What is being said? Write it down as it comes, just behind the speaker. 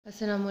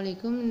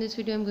Assalamualaikum. In this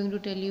video, I'm going to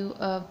tell you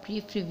a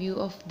brief review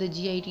of the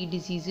GIT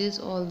diseases,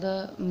 all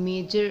the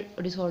major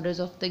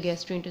disorders of the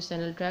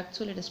gastrointestinal tract.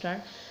 So let us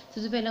start.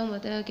 सबसे पहला हम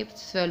बताया कि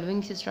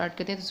स्वेलविंग से start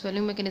करते हैं। तो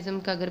स्वेलविंग mechanism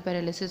का अगर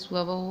पैरालिसिस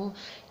हुआ हो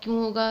क्यों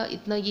होगा,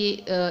 इतना ये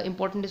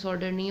इंपॉर्टेंट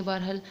डिसऑर्डर नहीं है।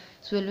 बहरहाल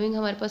स्वेलविंग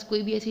हमारे पास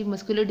कोई भी ऐसी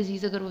मस्कुलर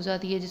डिजीज़ अगर हो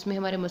जाती है जिसमें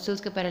हमारे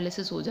मसल्स का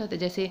पैरालिसिस हो जाता है,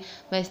 जैसे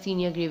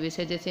माइस्थीनिया ग्रेविस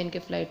है, जैसे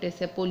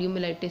एनकेफ्लाइटिस है,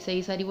 पोलियोमिलाइटिस है,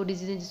 ये सारी वो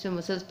डिजीज़ हैं जिसमें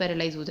मसल्स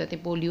पैरालाइज हो जाते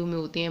हैं, पोलियो में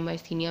होते हैं,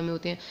 माइस्थीनिया में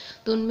होते हैं।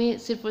 तो उनमें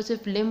सिर्फ और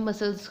सिर्फ लिम्ब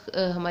मसल्स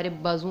हमारे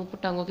बाजुओं पर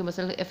टांगों के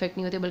मसल इफेक्ट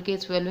नहीं होते, बल्कि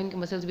स्वेलविंग के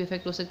मसल्स भी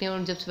इफेक्ट हो सकते हैं।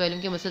 और जब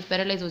स्वेलविंग के मसल्स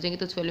पैरालाइज हो जाएंगे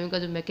तो स्वेलविंग का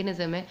जो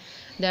मैकेनिज्म है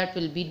दैट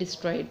विल बी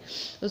डिस्ट्रॉयड।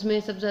 उसमें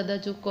सबसे ज़्यादा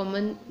जो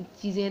कॉमन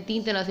चीज़ें हैं,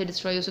 तीन तरह से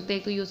डिस्ट्रॉय हो सकते हैं।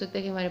 एक तो ये हो सकता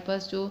है कि हमारे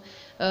पास जो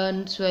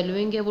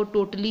स्वेलविंग है वो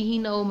टोटली ही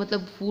ना हो,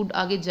 मतलब फूड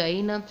आगे जाए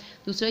ही ना।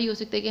 दूसरा ये हो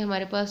सकता है कि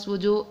हमारे पास वो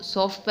जो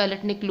सॉफ्ट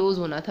पैलेट ने क्लोज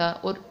होना था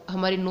और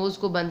हमारी नोज़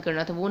को बंद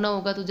करना था वो ना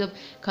होगा, तो जब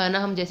खाना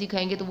हम जैसे ही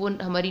खाएंगे तो वो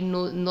हमारी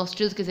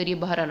नोस्ट्रल्स के ज़रिए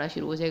बाहर आना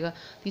शुरू हो जाएगा।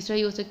 तीसरा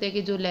ये हो सकता है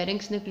कि जो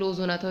लैरिंक्स ने क्लोज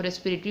होना था और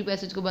रेस्पिरेटरी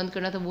पैसेज को बंद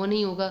करना था वो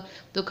नहीं होगा,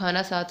 तो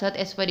खाना साथ साथ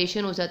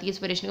एस्पिरेशन हो जाती है।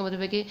 एस्पिरेशन का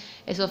मतलब है कि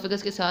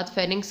एसोफेगस के साथ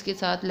फेरिंग्स के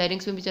साथ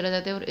लैरिंक्स में भी चला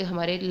जाता है और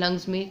हमारे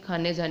लंग्स में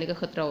खाने जाने का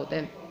खतरा होता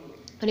है।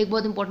 और एक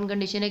बहुत इंपॉर्टेंट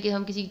कंडीशन है कि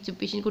हम किसी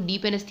पेशेंट को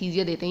डीप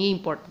एनेस्थीसिया देते हैं, ये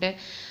इंपॉर्टेंट है।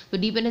 तो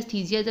डीप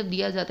एनेस्थीसिया जब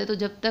दिया जाता है तो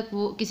जब तक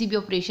वो किसी भी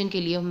ऑपरेशन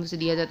के लिए हम उसे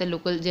दिया जाता है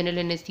लोकल जनरल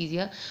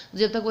एनेस्थीसिया, तो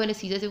जब तक वो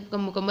एनेस्थीसिया से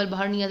मुकम्मल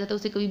बाहर नहीं आ जाता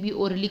उसे कभी भी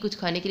ओरली कुछ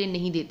खाने के लिए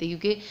नहीं देते,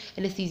 क्योंकि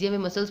एनेस्थीसिया में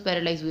मसल्स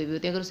पैरालाइज हुए भी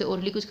होते हैं। अगर उसे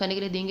ओरली कुछ खाने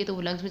के लिए देंगे तो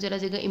वो लंग्स में चला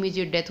जाएगा,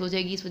 इमीडिएट डेथ हो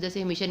जाएगी। इस वजह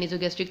से हमेशा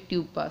नेसोगैस्ट्रिक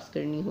ट्यूब पास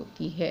करनी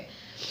होती है।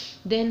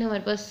 देन हमारे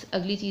पास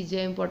अगली चीज़ जो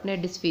है इंपॉर्टेंट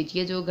है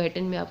डिस्फेजिया, जो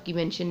गाइटन में आपकी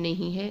मेंशन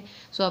नहीं है,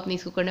 सो आपने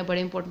इसको करना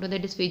बड़ा इंपॉर्टेंट होता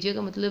है। डिस्फेजिया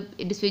का मतलब,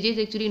 dysphagia is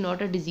actually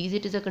not a disease,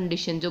 it is a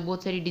condition जो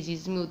बहुत सारी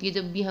डिजीज़ में होती है।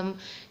 जब भी हम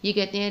ये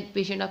कहते हैं,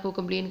 पेशेंट आपको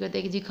कंप्लेन करता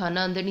है कि जी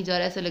खाना अंदर नहीं जा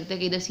रहा है, ऐसा लगता है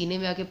कि इधर सीने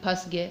में आके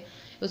फंस गया है,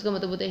 उसका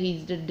मतलब होता है he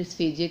is the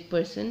डिस्फेजिक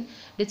person.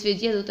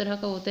 Dysphagia दो तरह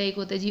का होता है, एक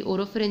होता है जी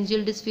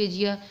ओरोफेरेंजियल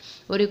डिस्फेजिया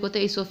और एक होता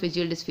है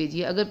इसोफेजियल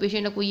डिस्फेजिया। अगर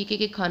पेशेंट आपको ये कहे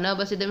कि खाना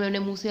बस इधर मैंने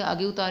मुंह से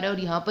आगे उतारा है और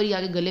यहाँ पर ही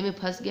आगे गले में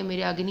फंस गया,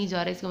 मेरे आगे नहीं जा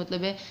रहा है, इसका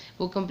मतलब है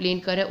वो कंप्लेन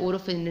कर रहा है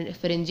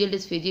ओरोफेरेंजियल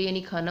डिस्फेजिया,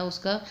 यानी खाना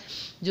उसका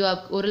जो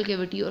आप ओरल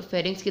कैविटी और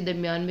फेरिंग्स के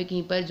दरमियान में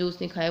कहीं पर जो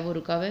उसने खाया वो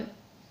रुका हुआ है।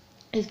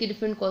 इसकी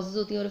डिफरेंट कॉजेज़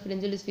होती हैं।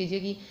 ओरोफेरेंजियल डिस्फेजिया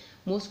की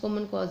मोस्ट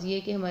कॉमन कॉज ये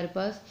है कि हमारे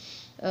पास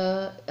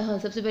हाँ,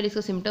 सबसे पहले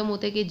इसका सिम्टम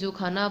होता है कि जो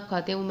खाना आप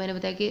खाते हैं वो मैंने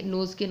बताया कि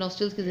नोज़ के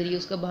नॉस्ट्रल्स के ज़रिए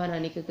उसका बाहर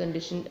आने की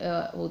कंडीशन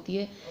होती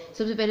है।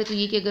 सबसे पहले तो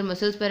ये कि अगर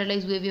मसल्स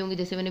पैरालाइज हुए भी होंगे,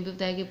 जैसे मैंने भी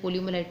बताया कि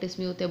पोलियोमाइलाइटिस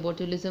में होता है,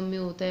 बोटुलिज्म में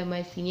होता है,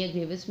 माइस्थीनिया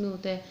ग्रेविस में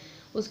होता है।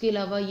 उसके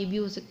अलावा ये भी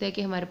हो सकता है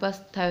कि हमारे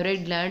पास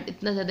थायराइड ग्लैंड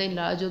इतना ज़्यादा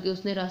इनलार्ज हो कि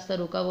उसने रास्ता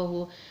रोका हुआ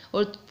हो,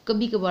 और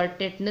कभी कभार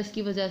टेटनस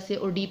की वजह से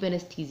और डीप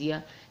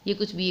एनेस्थीसिया, ये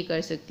कुछ भी ये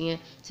कर सकती हैं।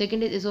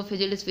 सेकंड इज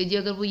एसोफेजियल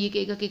डिस्फेजिया, अगर वो ये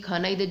कहेगा कि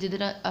खाना इधर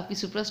जिधर आपकी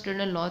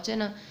सुप्रास्टर्नल नॉच है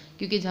ना,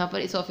 क्योंकि जहाँ पर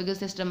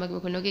इसोफेगस ने स्टमक में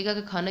खोलना कहेगा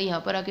कि खाना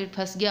यहाँ पर आके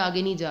फंस गया,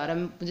 आगे नहीं जा रहा,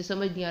 मुझे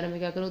समझ नहीं आ रहा मैं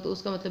क्या करूँ, तो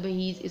उसका मतलब है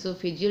ही इज़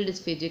इसोफेजियल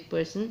डिस्फेजिक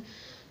पर्सन।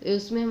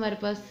 उसमें हमारे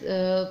पास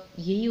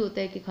यही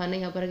होता है कि खाना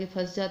यहाँ पर आके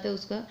फंस जाता है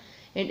उसका।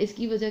 एंड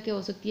इसकी वजह क्या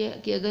हो सकती है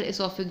कि अगर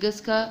एसोफेगस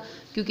का,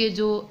 क्योंकि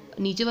जो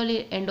नीचे वाले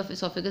एंड ऑफ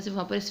एसोफेगस है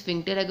वहाँ पर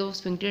स्फिंक्टर है, अगर वो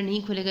स्फिंक्टर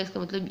नहीं खुलेगा, इसका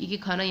मतलब ये कि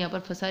खाना यहाँ पर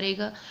फंसा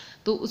रहेगा,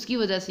 तो उसकी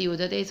वजह से ये हो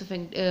जाता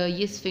है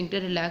ये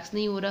स्फिंक्टर रिलैक्स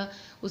नहीं हो रहा।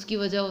 उसकी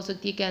वजह हो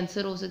सकती है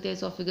कैंसर हो सकता है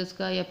एसोफेगस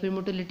का, या फिर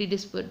मोटिलिटी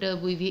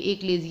डिस्टर्ब हुई हुई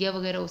एकलेजिया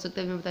वगैरह हो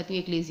सकता है। मैं बताती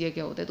हूँ एकलेजिया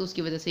क्या होता है, तो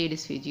उसकी वजह से ये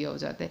डिस्फेजिया हो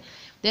जाता है।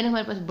 देन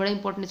हमारे पास बड़ा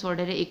इंपॉर्टेंट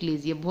डिसऑर्डर है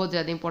एकलेजिया, बहुत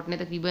ज़्यादा इंपॉर्टेंट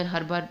है, तकरीबन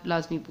हर बार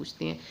लाजमी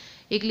पूछते हैं।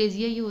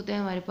 एकलेजिया ये होता है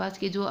हमारे पास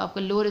कि जो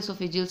आपका लोअर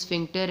एसोफेजियल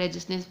स्फिंक्टर है,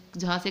 जिसने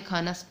जहाँ से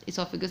खाना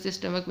एसोफेगस से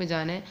स्टमक में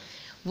जाना है,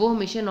 वो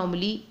हमेशा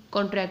नॉर्मली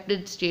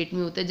कॉन्ट्रैक्टेड स्टेट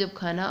में होता है। जब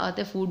खाना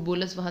आता है फूड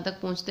बोलस वहाँ तक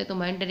पहुँचता है तो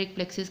माइंड डायरेक्ट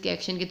प्लेक्सिस के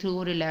एक्शन के थ्रू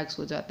वो रिलैक्स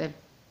हो जाता है।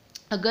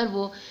 अगर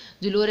वो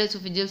जो लोअर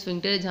एसोफेजियल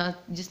स्फिंक्टर है,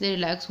 जहाँ जिसने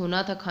रिलैक्स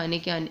होना था खाने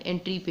के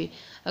एंट्री पे,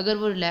 अगर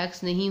वो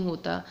रिलैक्स नहीं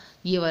होता,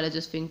 ये वाला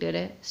जो स्फिंक्टर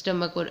है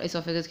स्टमक और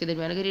एसोफेगस के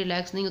दरमियान, अगर ये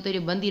रिलैक्स नहीं होता, ये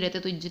बंद ही रहता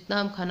है, तो जितना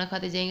हम खाना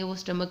खाते जाएंगे वो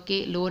स्टमक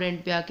के लोअर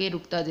एंड पे आके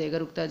रुकता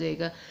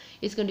जाएगा।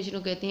 इस कंडीशन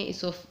को कहते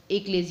हैं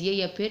एकलेजिया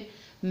या फिर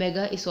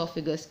मेगा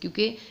इसोफेगस,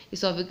 क्योंकि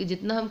इसोफेगस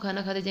जितना हम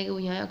खाना खाते जाएंगे वो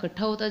यहाँ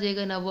इकट्ठा होता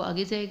जाएगा, ना वो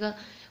आगे जाएगा।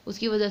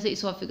 उसकी वजह से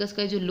इसोफेगस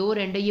का जो लोअर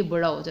एंड है ये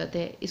बड़ा हो जाता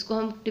है। इसको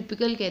हम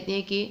टिपिकल कहते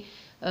हैं कि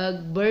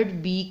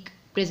बर्ड बीक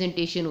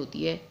प्रेजेंटेशन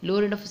होती है।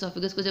 लोअर एंड ऑफ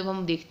इसोफेगस को जब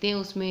हम देखते हैं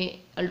उसमें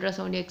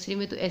अल्ट्रासाउंड या एक्सरे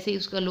में, तो ऐसे ही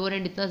उसका लोअर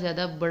एंड इतना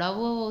ज़्यादा बड़ा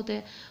हुआ होता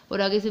है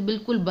और आगे से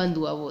बिल्कुल बंद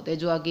हुआ हुआ होता है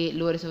जो आगे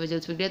लोअर एसोफेजियल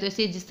स्फिंक्टर है। तो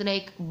ऐसे जिस तरह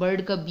एक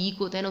बर्ड का बीक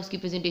होता है ना, उसकी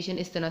प्रेजेंटेशन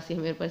इस तरह से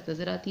हमारे पास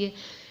नज़र आती है,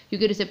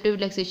 क्योंकि रिसेप्टिव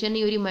रिलैक्सेशन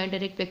नहीं हो रही, माइंड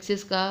डायरेक्ट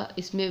प्लेक्सिस का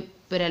इसमें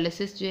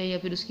पैरालिसिस जो है या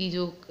फिर उसकी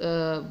जो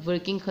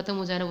वर्किंग ख़त्म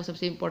हो जाना, वो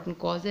सबसे इंपॉर्टेंट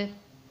कॉज है।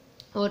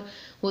 और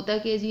होता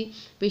क्या है जी,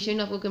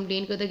 पेशेंट आपको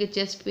कंप्लेन करता है कि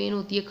चेस्ट पेन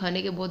होती है,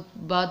 खाने के बहुत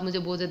बाद मुझे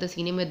बहुत ज़्यादा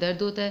सीने में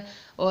दर्द होता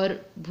है और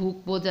भूख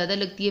बहुत ज़्यादा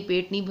लगती है,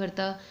 पेट नहीं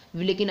भरता,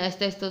 लेकिन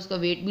आहिस्ता आहिस्ता उसका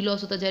वेट भी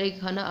लॉस होता जा रहा है कि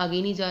खाना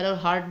आगे नहीं जा रहा, और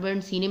हार्ट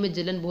बर्न, सीने में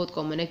जलन बहुत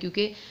कॉमन है,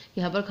 क्योंकि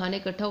यहाँ पर खाना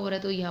इकट्ठा हो रहा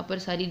है तो यहाँ पर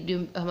सारी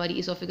हमारी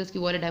इसोफेगस की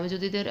वॉल डैमेज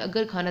होती है।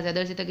 अगर खाना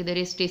ज़्यादा से तक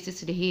इधर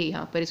स्टेसिस रहे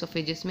यहाँ पर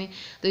इसोफेगस में,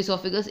 तो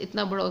इसोफेगस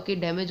इतना बड़ा होकर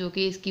डैमेज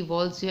होकर इसकी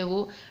वॉल्स जो है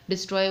वो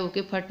डिस्ट्रॉय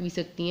होकर फट भी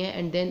सकती हैं,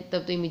 एंड देन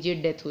तब तो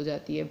इमीडिएट डेथ हो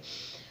जाती है।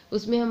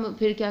 उसमें हम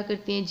फिर क्या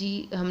करते हैं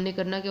जी, हमने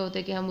करना क्या होता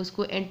है कि हम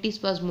उसको एंटी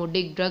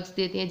स्पाज्मोडिक ड्रग्स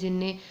देते हैं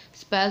जिनने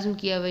स्पैज्म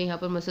किया हुआ है यहाँ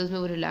पर मसल्स में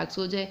वो रिलैक्स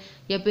हो जाए,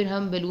 या फिर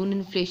हम बैलून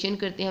इन्फ्लेशन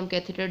करते हैं, हम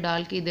कैथेटर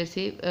डाल के इधर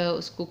से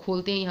उसको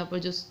खोलते हैं यहाँ पर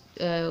जो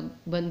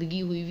बंदगी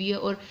हुई हुई है,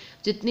 और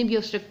जितने भी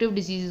ऑब्स्ट्रक्टिव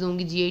डिजीज़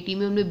होंगी जीआईटी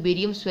में उनमें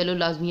बेरियम स्वेलो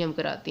लाजमी हम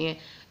कराते हैं।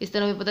 इस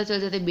तरह हमें पता चल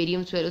जाता है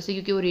बेरियम स्वेलो से,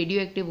 क्योंकि वो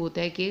रेडियो एक्टिव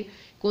होता है कि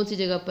कौन सी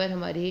जगह पर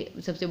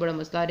हमारे सबसे बड़ा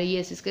मसला आ रही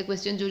है। इसका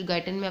क्वेश्चन जो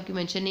गाइटन में आपकी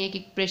मेंशन नहीं है कि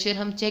प्रेशर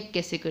हम चेक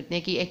कैसे करते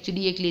हैं कि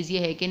एक्चुअली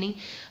एक्लेजिया है कि नहीं।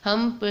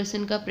 हम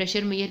पर्सन का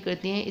प्रेशर मेजर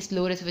करते हैं इस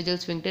लोअर एसोफेजियल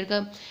स्फिंक्टर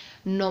का।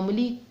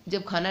 नॉर्मली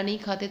जब खाना नहीं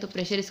खाते तो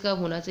प्रेशर इसका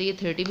होना चाहिए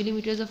 30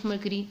 मिलीमीटर्स ऑफ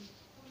मर्करी,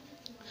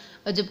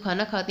 और जब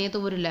खाना खाते हैं तो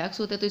वो रिलैक्स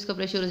होता है तो इसका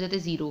प्रेशर हो जाता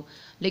है 0।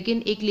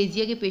 लेकिन एक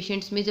लेजिया के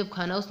पेशेंट्स में जब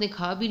खाना उसने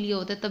खा भी लिया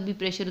होता है तब भी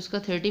प्रेशर उसका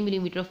 30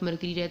 मिलीमीटर ऑफ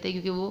मर्करी रहता है,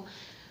 क्योंकि वो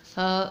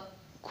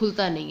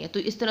खुलता नहीं है। तो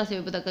इस तरह से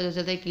हमें पता चल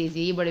जाता है कि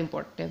लेजिया, ये बड़ा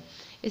इंपॉर्टेंट है।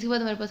 इसके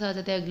बाद हमारे पास आ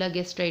जाता है अगला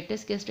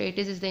gastritis.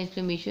 Gastritis is the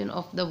inflammation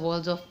of the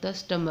walls of the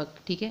stomach.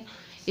 ठीक है,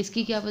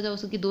 इसकी क्या वजह हो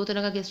सकती है? 2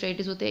 तरह का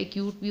गैस्ट्राइटिस होता है,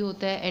 एक्यूट भी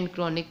होता है एंड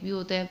क्रॉनिक भी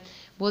होता है।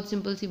 बहुत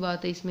सिंपल सी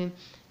बात है इसमें।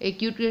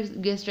 एक्यूट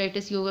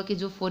गैस्ट्राइटिस ये होगा कि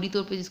जो फौरी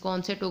तौर पे जिसका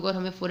ऑनसेट होगा और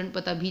हमें फ़ौरन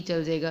पता भी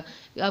चल जाएगा।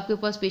 आपके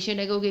पास पेशेंट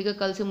आएगा, वो कहेगा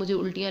कल से मुझे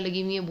उल्टियाँ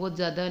लगी हुई हैं बहुत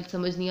ज़्यादा,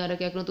 समझ नहीं आ रहा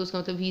क्या करूँ, तो उसका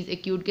मतलब ही इज़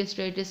एक्यूट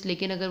गैस्ट्राइटिस।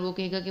 लेकिन अगर वो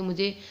कहेगा कि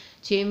मुझे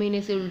 6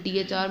 महीने से उल्टी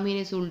है, 4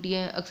 महीने से उल्टी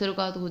है, अक्सर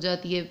औकात हो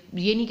जाती है,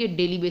 ये नहीं कि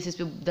डेली बेसिस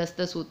पे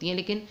 10-10 होती हैं,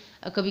 लेकिन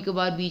कभी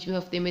कभार बीच में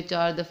हफ्ते में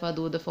 4 दफ़ा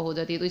 2 दफ़ा हो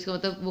जाती है, तो इसका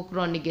मतलब वो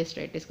क्रॉनिक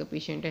गैस्ट्राइटिस का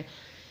पेशेंट है।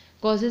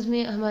 कॉजेज़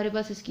में हमारे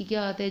पास इसकी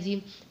क्या आता है जी,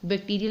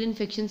 बैक्टीरियल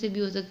इन्फेक्शन से भी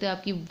हो सकता है,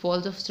 आपकी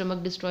वॉल्स ऑफ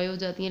स्टमक डिस्ट्रॉय हो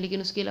जाती हैं।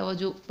 लेकिन उसके अलावा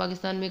जो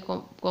पाकिस्तान में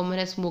कॉमन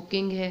है,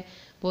 स्मोकिंग है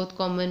बहुत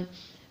कॉमन,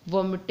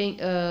 वॉमिटिंग,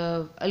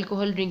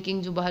 अल्कोहल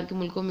ड्रिंकिंग जो बाहर के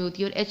मुल्कों में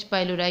होती है, और एच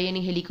पाइलोराई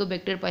यानी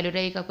हेलिकोबैक्टर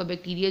पाइलोराई एक आपका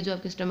बैक्टीरिया जो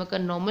आपके स्टमक का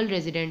नॉर्मल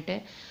रेजिडेंट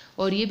है,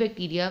 और ये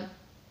बैक्टीरिया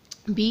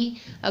भी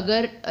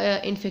अगर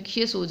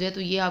इन्फेक्शियस हो जाए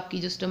तो ये आपकी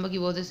जो स्टमक की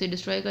वजह से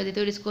डिस्ट्रॉय कर देते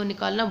हैं, और इसको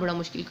निकालना बड़ा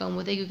मुश्किल काम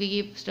होता है, क्योंकि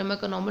ये स्टमक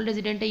का नॉर्मल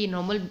रेजिडेंट है, ये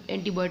नॉर्मल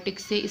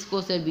एंटीबायोटिक्स से इसको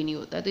असर भी नहीं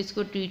होता है, तो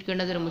इसको ट्रीट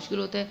करना ज़रा मुश्किल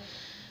होता है।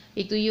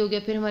 एक तो ये हो गया।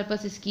 फिर हमारे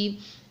पास इसकी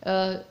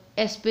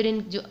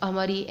एस्पिरिन जो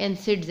हमारी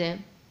एनसिड्स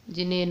हैं,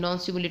 जिन्हें non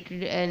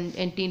stimulated and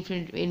anti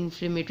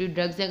inflammatory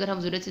drugs हैं, अगर हम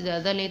ज़रूरत से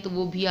ज़्यादा लें तो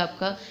वो भी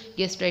आपका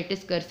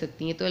गैस्ट्राइटिस कर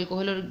सकती हैं। तो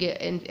अल्कोहल और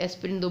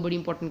एस्पिरिन 2 बड़ी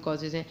इंपॉर्टेंट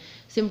कॉजेज़ हैं।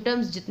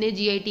 सिम्टम्स जितने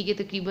जीआईटी के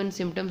तकरीबन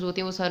सिम्टम्स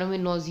होते हैं वो सारों में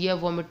nausea,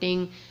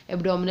 vomiting,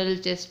 abdominal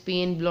chest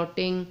pain,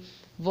 blotting,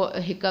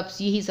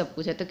 hiccups, यही सब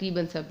कुछ है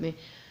तकरीबन सब में।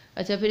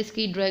 अच्छा, फिर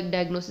इसकी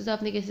डायग्नोसिस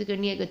आपने कैसे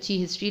करनी है? एक अच्छी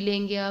हिस्ट्री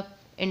लेंगे आप,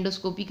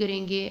 एंडोस्कोपी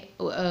करेंगे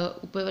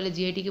ऊपर वाले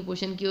जीआईटी के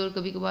पोर्शन की, और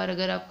कभी कभार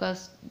अगर आपका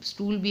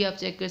स्टूल भी आप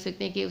चेक कर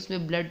सकते हैं कि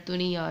उसमें ब्लड तो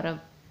नहीं आ रहा।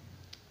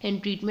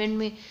 एंड ट्रीटमेंट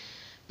में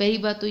पहली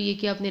बात तो ये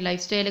कि अपने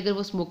लाइफस्टाइल, अगर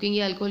वो स्मोकिंग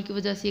या अल्कोहल की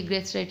वजह से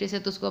गैस्ट्राइटिस है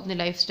तो उसको अपने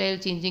लाइफस्टाइल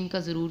चेंजिंग का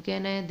ज़रूर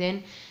कहना है।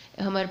 देन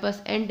हमारे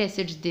पास एंट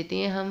एसिड्स देते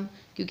हैं हम,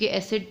 क्योंकि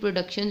एसिड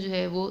प्रोडक्शन जो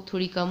है वो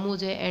थोड़ी कम हो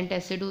जाए, एंट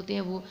एसिड होते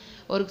हैं वो,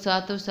 और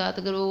साथ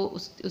अगर वो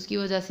उसकी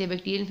वजह से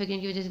बैक्टीरियल इन्फेक्शन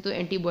की वजह से तो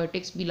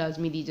एंटीबायोटिक्स भी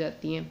लाजमी दी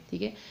जाती हैं।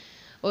 ठीक है,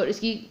 और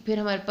इसकी फिर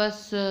हमारे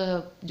पास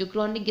जो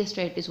क्रॉनिक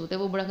गैस्ट्राइटिस होता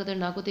है वो बड़ा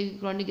खतरनाक होता है, क्योंकि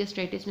क्रॉनिक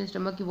गैस्ट्राइटिस में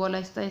स्टमक की वॉल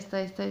आहिस्ता आहिस्ता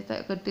आहिस्ता आहिस्ता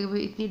करते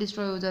हुए इतनी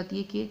डिस्ट्रॉय हो जाती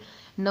है कि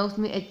ना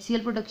उसमें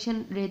HCl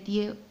प्रोडक्शन रहती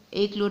है,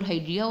 एक क्लोर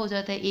हाइड्रिया हो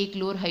जाता है। एक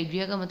क्लोर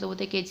हाइड्रिया का मतलब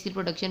होता है कि HCl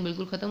प्रोडक्शन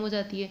बिल्कुल ख़त्म हो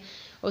जाती है,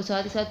 और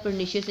साथ ही साथ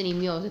पर्निशियस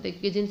एनीमिया हो जाता है,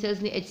 क्योंकि जिन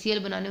सेल्स ने HCl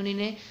बनाने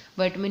उन्हें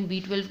विटामिन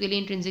B12 के लिए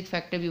इंट्रिंसिक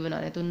फैक्टर भी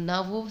बनाना है, तो ना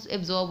वो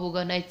एब्जॉर्ब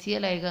होगा ना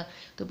HCl आएगा,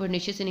 तो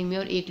पर्निशियस एनीमिया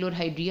और एक क्लोर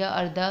हाइड्रिया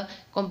are the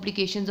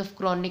complications of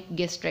chronic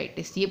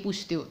gastritis. ये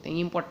पूछते होते हैं,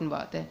 ये इंपॉर्टेंट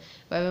बात है,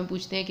 वाई में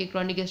पूछते हैं कि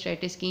क्रॉनिक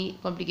गैस्ट्राइटिस की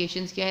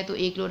कॉम्प्लिकेशंस क्या है, तो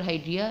एक क्लोर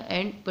हाइड्रिया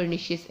एंड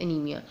पर्निशियस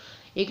एनीमिया।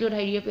 एक क्लोर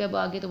हाइड्रिया पे अब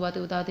आगे तो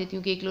बातें बता देती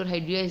हूँ कि एक क्लोर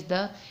हाइड्रिया is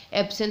the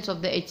absence of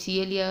the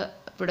HCl, या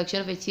प्रोडक्शन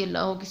ऑफ HCl ना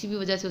हो, किसी भी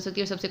वजह से हो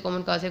सकती है, और सबसे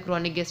कॉमन काज है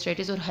क्रॉनिक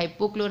गैस्ट्राइटिस। और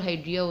हाइपोक्लोर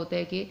हाइड्रिया होता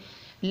है कि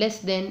लेस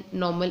देन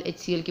नॉर्मल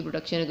HCl की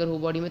प्रोडक्शन अगर हो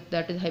बॉडी में,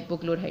 दैट इज़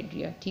हाइपोक्लोर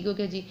हाइड्रिया। ठीक हो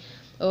गया जी।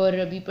 और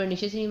अभी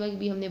पर्निशियस एनीमिया की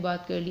भी हमने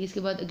बात कर ली। इसके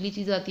बाद अगली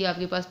चीज़ आती है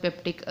आपके पास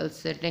पेप्टिक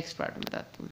अल्सर। नेक्स्ट पार्ट में बताती हूँ।